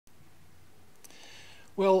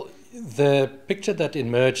Well, the picture that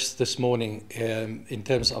emerged this morning in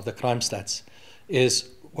terms of the crime stats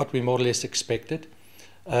is what we more or less expected,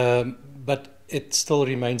 but it still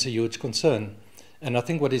remains a huge concern. And I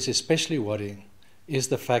think what is especially worrying is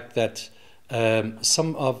the fact that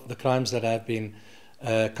some of the crimes that have been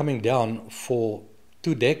coming down for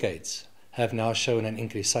 2 decades have now shown an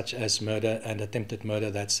increase, such as murder and attempted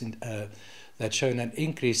murder. That's shown an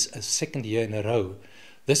increase a second year in a row.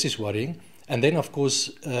 This is worrying. And then, of course,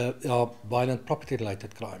 our violent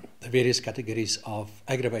property-related crime, the various categories of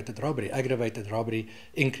aggravated robbery. Aggravated robbery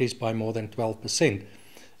increased by more than 12%.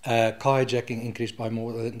 Carjacking increased by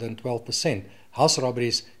more than 12%. House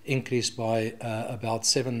robberies increased by about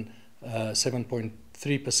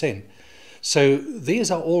 7.3%. So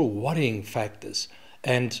these are all worrying factors.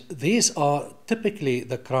 And these are typically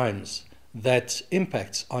the crimes that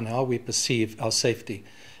impact on how we perceive our safety.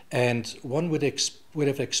 And one would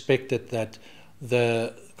have expected that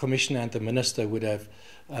the Commissioner and the Minister would have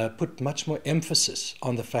put much more emphasis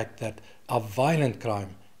on the fact that our violent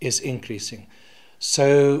crime is increasing.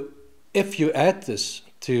 So if you add this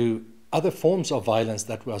to other forms of violence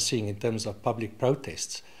that we are seeing in terms of public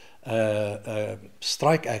protests,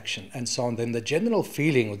 strike action and so on, then the general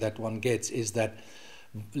feeling that one gets is that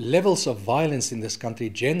levels of violence in this country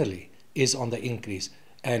generally is on the increase.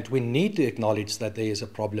 And we need to acknowledge that there is a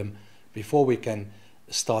problem before we can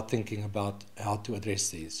start thinking about how to address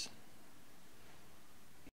these.